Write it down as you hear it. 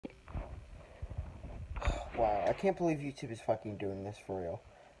Wow, I can't believe YouTube is fucking doing this for real.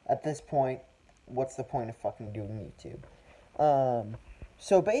 At this point, what's the point of fucking doing YouTube?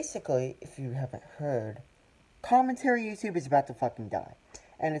 So basically, if you haven't heard, commentary YouTube is about to fucking die.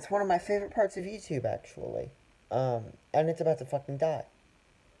 And it's one of my favorite parts of YouTube, actually. And it's about to fucking die.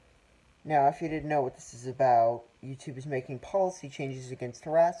 Now, if you didn't know what this is about, YouTube is making policy changes against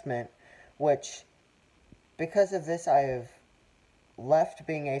harassment, which, because of this, I have left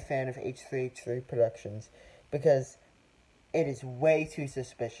being a fan of H3H3 Productions because it is way too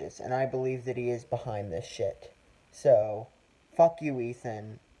suspicious, and I believe that he is behind this shit. So, fuck you,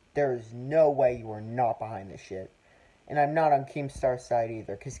 Ethan. There is no way you are not behind this shit. And I'm not on Keemstar's side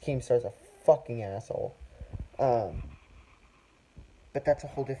either, because Keemstar's a fucking asshole. Um, but that's a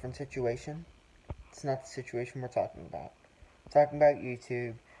whole different situation. It's not the situation we're talking about. We're talking about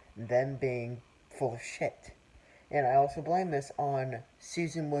YouTube and them being full of shit. And I also blame this on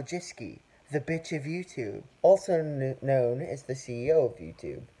Susan Wojcicki, the bitch of YouTube, also known as the CEO of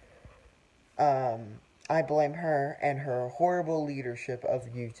YouTube. I blame her and her horrible leadership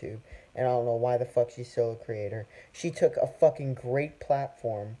of YouTube, and I don't know why the fuck she's still a creator. She took a fucking great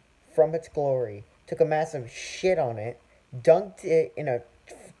platform from its glory, took a massive shit on it, dunked it in a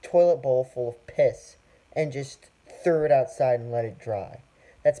toilet bowl full of piss, and just threw it outside and let it dry.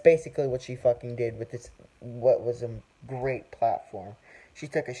 That's basically what she fucking did with this, what was a great platform. She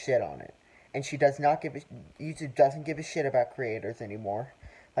took a shit on it. And she does not give a, YouTube doesn't give a shit about creators anymore.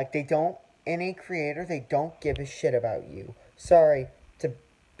 Like, they don't, any creator, they don't give a shit about you. Sorry, to,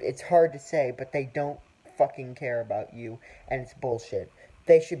 it's hard to say, but they don't fucking care about you, and it's bullshit.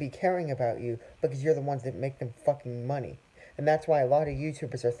 They should be caring about you because you're the ones that make them fucking money. And that's why a lot of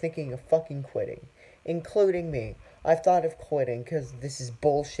YouTubers are thinking of fucking quitting, including me. I've thought of quitting because this is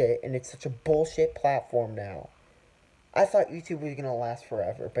bullshit, and it's such a bullshit platform now. I thought YouTube was going to last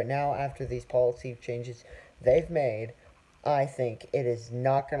forever, but now after these policy changes they've made, I think it is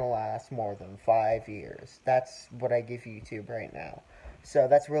not going to last more than 5 years. That's what I give YouTube right now. So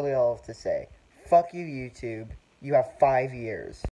that's really all I have to say. Fuck you, YouTube. You have 5 years.